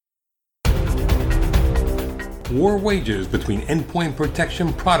war wages between endpoint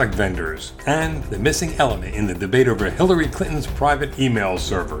protection product vendors, and the missing element in the debate over Hillary Clinton's private email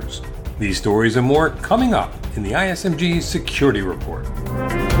servers. These stories and more coming up in the ISMG Security Report.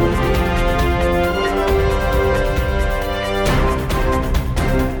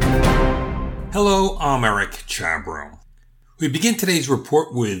 Hello, I'm Eric Chabrow. We begin today's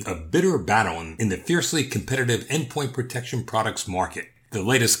report with a bitter battle in the fiercely competitive endpoint protection products market. The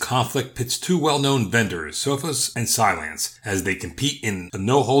latest conflict pits two well-known vendors, Sophos and Cylance, as they compete in a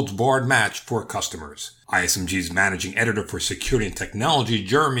no-holds-barred match for customers. ISMG's managing editor for security and technology,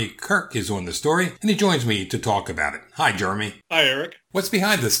 Jeremy Kirk, is on the story, and he joins me to talk about it. Hi, Jeremy. Hi, Eric. What's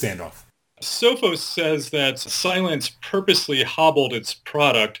behind this standoff? Sophos says that Cylance purposely hobbled its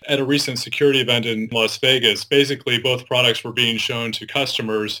product at a recent security event in Las Vegas. Basically, both products were being shown to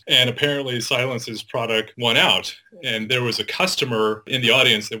customers, and apparently Cylance's product won out. And there was a customer in the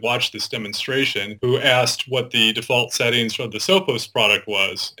audience that watched this demonstration who asked what the default settings for the Sophos product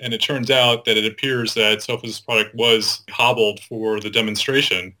was. And it turns out that it appears that Sophos' product was hobbled for the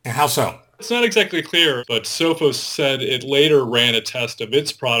demonstration. How so? It's not exactly clear, but Sophos said it later ran a test of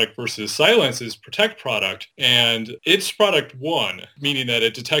its product versus Cylance's Protect product, and its product won, meaning that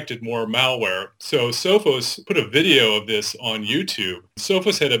it detected more malware. So Sophos put a video of this on YouTube.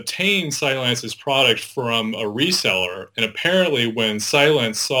 Sophos had obtained Cylance's product from a reseller, and apparently when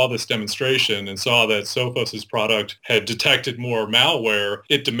Cylance saw this demonstration and saw that Sophos' product had detected more malware,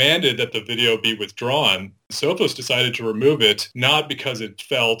 it demanded that the video be withdrawn. Sophos decided to remove it, not because it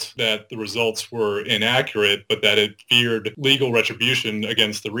felt that the results were inaccurate, but that it feared legal retribution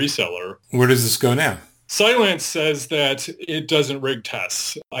against the reseller. Where does this go now? Cylance says that it doesn't rig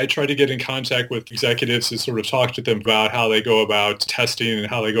tests. I try to get in contact with executives to sort of talk to them about how they go about testing and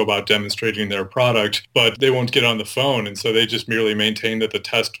how they go about demonstrating their product, but they won't get on the phone, and so they just merely maintain that the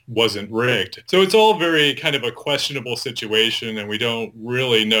test wasn't rigged. So it's all very kind of a questionable situation, and we don't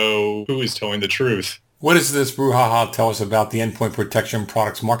really know who is telling the truth. What does this brouhaha tell us about the endpoint protection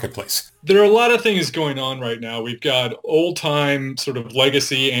products marketplace? There are a lot of things going on right now. We've got old-time sort of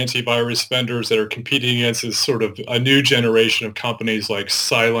legacy antivirus vendors that are competing against this sort of a new generation of companies like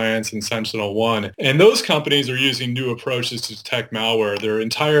Cylance and SentinelOne. And those companies are using new approaches to detect malware. They're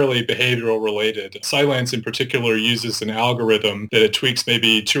entirely behavioral related. Cylance in particular uses an algorithm that it tweaks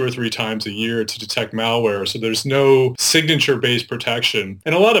maybe 2 or 3 times a year to detect malware. So there's no signature-based protection.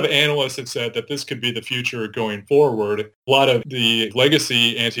 And a lot of analysts have said that this could be the future going forward. A lot of the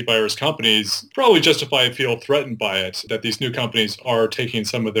legacy antivirus companies probably justifiably feel threatened by it, that these new companies are taking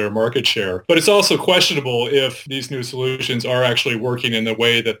some of their market share. But it's also questionable if these new solutions are actually working in the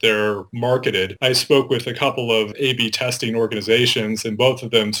way that they're marketed. I spoke with a couple of A/B testing organizations, and both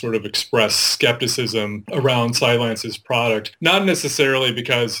of them sort of expressed skepticism around Cylance's product, not necessarily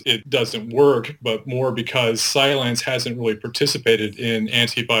because it doesn't work, but more because Cylance hasn't really participated in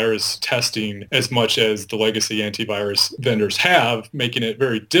antivirus testing as much as the legacy antivirus vendors have, making it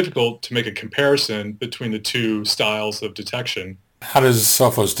very difficult to make a comparison between the two styles of detection. How does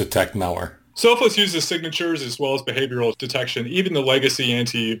Sophos detect malware? Sophos uses signatures as well as behavioral detection. Even the legacy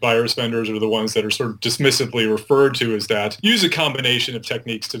antivirus vendors are the ones that are sort of dismissively referred to as that. Use a combination of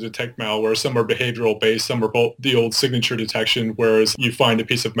techniques to detect malware. Some are behavioral based, some are both the old signature detection, whereas you find a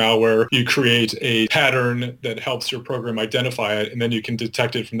piece of malware, you create a pattern that helps your program identify it, and then you can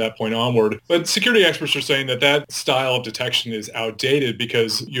detect it from that point onward. But security experts are saying that that style of detection is outdated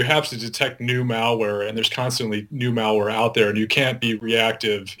because you have to detect new malware, and there's constantly new malware out there, and you can't be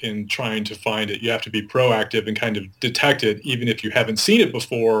reactive in trying to find it. You have to be proactive and kind of detect it, even if you haven't seen it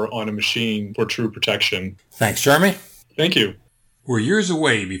before on a machine, for true protection. Thanks, Jeremy. Thank you. We're years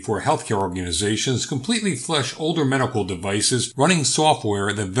away before healthcare organizations completely flush older medical devices running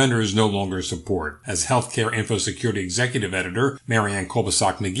software that vendors no longer support. As Healthcare Info Security Executive Editor Marianne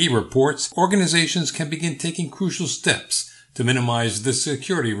Kolbasuk-McGee reports, organizations can begin taking crucial steps to minimize the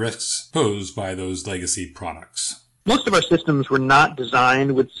security risks posed by those legacy products. Most of our systems were not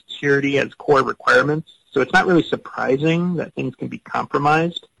designed with security as core requirements, so it's not really surprising that things can be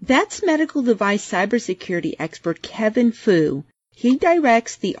compromised. That's medical device cybersecurity expert Kevin Fu. He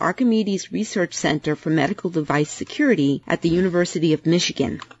directs the Archimedes Research Center for Medical Device Security at the University of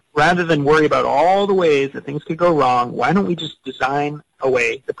Michigan. Rather than worry about all the ways that things could go wrong, why don't we just design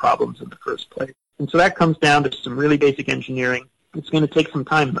away the problems in the first place? And so that comes down to some really basic engineering. It's going to take some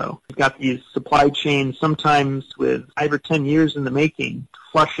time, though. We've got these supply chains sometimes with 5 or 10 years in the making to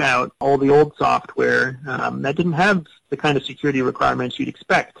flush out all the old software that didn't have the kind of security requirements you'd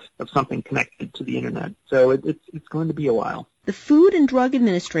expect of something connected to the internet. So it's going to be a while. The Food and Drug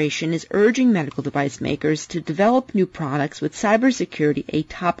Administration is urging medical device makers to develop new products with cybersecurity a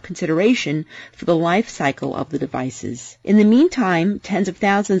top consideration for the life cycle of the devices. In the meantime, tens of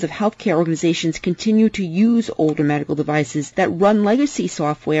thousands of healthcare organizations continue to use older medical devices that run legacy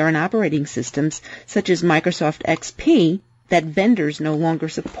software and operating systems such as Microsoft XP that vendors no longer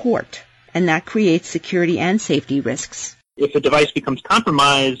support, and that creates security and safety risks. If a device becomes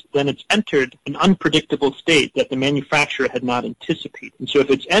compromised, then it's entered an unpredictable state that the manufacturer had not anticipated. And so if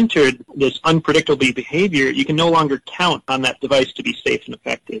it's entered this unpredictable behavior, you can no longer count on that device to be safe and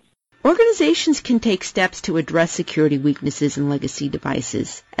effective. Organizations can take steps to address security weaknesses in legacy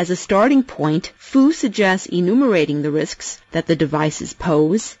devices. As a starting point, FOO suggests enumerating the risks that the devices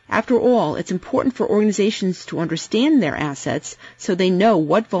pose. After all, it's important for organizations to understand their assets so they know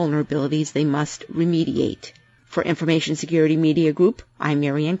what vulnerabilities they must remediate. For Information Security Media Group, I'm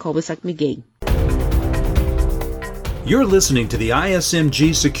Marianne Kolbasuk-McGee. You're listening to the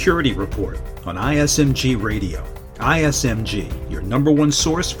ISMG Security Report on ISMG Radio. ISMG, your number one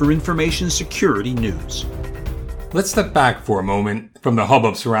source for information security news. Let's step back for a moment from the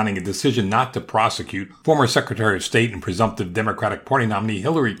hubbub surrounding a decision not to prosecute former Secretary of State and presumptive Democratic Party nominee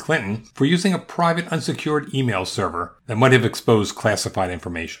Hillary Clinton for using a private unsecured email server that might have exposed classified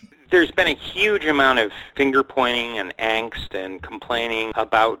information. There's been a huge amount of finger-pointing and angst and complaining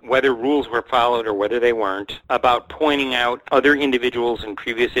about whether rules were followed or whether they weren't, about pointing out other individuals in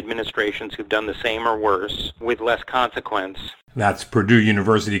previous administrations who've done the same or worse with less consequence. That's Purdue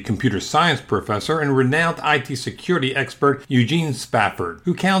University computer science professor and renowned IT security expert Eugene Spafford,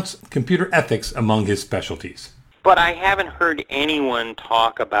 who counts computer ethics among his specialties. But I haven't heard anyone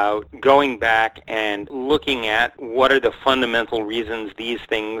talk about going back and looking at what are the fundamental reasons these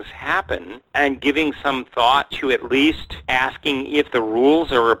things happen and giving some thought to at least asking if the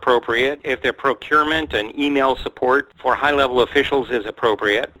rules are appropriate, if the procurement and email support for high-level officials is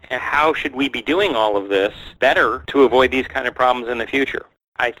appropriate, and how should we be doing all of this better to avoid these kind of problems in the future.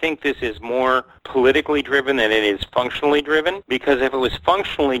 I think this is more politically driven than it is functionally driven, because if it was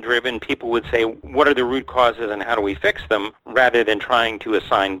functionally driven, people would say, what are the root causes and how do we fix them, rather than trying to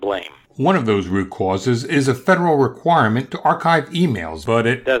assign blame. One of those root causes is a federal requirement to archive emails, but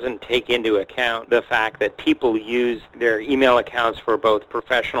it doesn't take into account the fact that people use their email accounts for both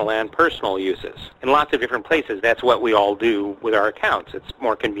professional and personal uses. In lots of different places, that's what we all do with our accounts. It's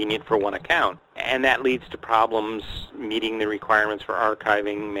more convenient for one account. And that leads to problems meeting the requirements for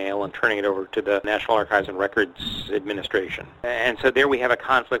archiving mail and turning it over to the National Archives and Records Administration. And so there we have a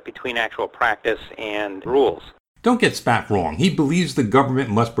conflict between actual practice and rules. Don't get Spaff wrong. He believes the government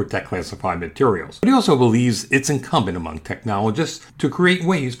must protect classified materials. But he also believes it's incumbent among technologists to create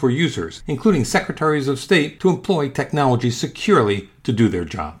ways for users, including secretaries of state, to employ technology securely to do their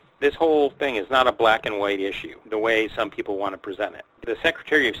job. This whole thing is not a black and white issue, the way some people want to present it. The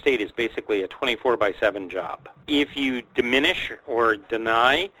Secretary of State is basically a 24/7 job. If you diminish or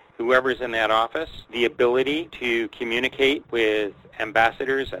deny whoever's in that office the ability to communicate with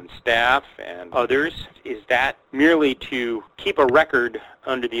ambassadors and staff and others, is that merely to keep a record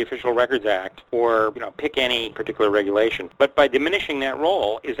under the Official Records Act or pick any particular regulation? But by diminishing that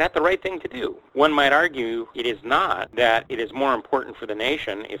role, is that the right thing to do? One might argue it is not, that it is more important for the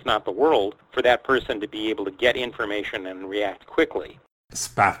nation, if not the world, for that person to be able to get information and react quickly.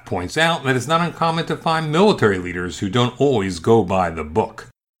 Spaff points out that it's not uncommon to find military leaders who don't always go by the book.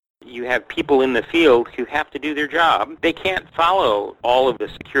 You have people in the field who have to do their job. They can't follow all of the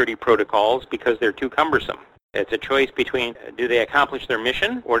security protocols because they're too cumbersome. It's a choice between, do they accomplish their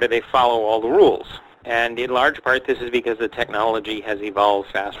mission or do they follow all the rules? And in large part, this is because the technology has evolved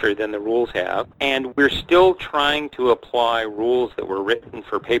faster than the rules have. And we're still trying to apply rules that were written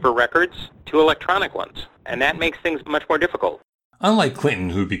for paper records to electronic ones. And that makes things much more difficult. Unlike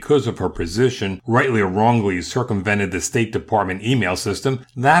Clinton, who because of her position, rightly or wrongly circumvented the State Department email system,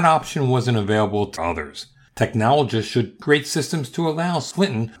 that option wasn't available to others. Technologists should create systems to allow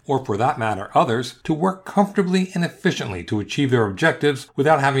Clinton, or for that matter others, to work comfortably and efficiently to achieve their objectives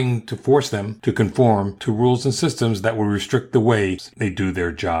without having to force them to conform to rules and systems that will restrict the way they do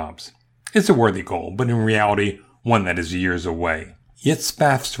their jobs. It's a worthy goal, but in reality, one that is years away. Yet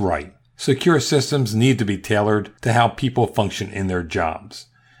Spaff's right. Secure systems need to be tailored to how people function in their jobs.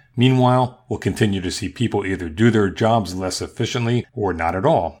 Meanwhile, we'll continue to see people either do their jobs less efficiently or not at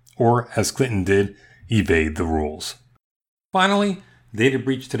all, or, as Clinton did, evade the rules. Finally, Data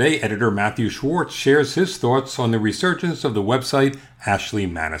Breach Today editor Matthew Schwartz shares his thoughts on the resurgence of the website Ashley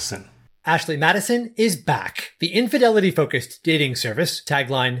Madison. Ashley Madison is back. The infidelity-focused dating service,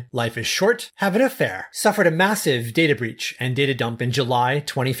 tagline, "Life is short, have an affair," suffered a massive data breach and data dump in July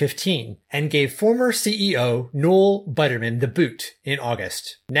 2015 and gave former CEO Noel Biderman the boot in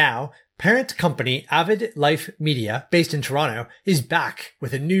August. Now, parent company Avid Life Media, based in Toronto, is back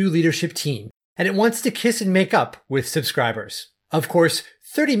with a new leadership team, and it wants to kiss and make up with subscribers. Of course,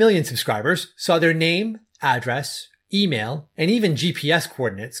 30 million subscribers saw their name, address, email, and even GPS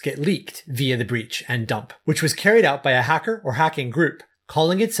coordinates get leaked via the breach and dump, which was carried out by a hacker or hacking group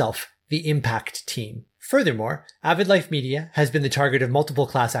calling itself the Impact Team. Furthermore, Avid Life Media has been the target of multiple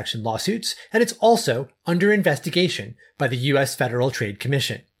class action lawsuits, and it's also under investigation by the U.S. Federal Trade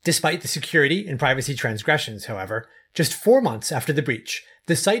Commission. Despite the security and privacy transgressions, however, just 4 months after the breach,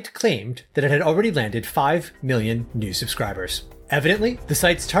 the site claimed that it had already landed 5 million new subscribers. Evidently, the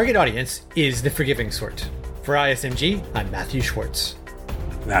site's target audience is the forgiving sort. For ISMG, I'm Matthew Schwartz.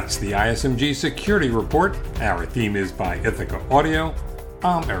 That's the ISMG Security Report. Our theme is by Ithaca Audio.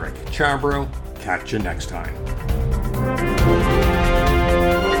 I'm Eric Chabrow. Catch you next time.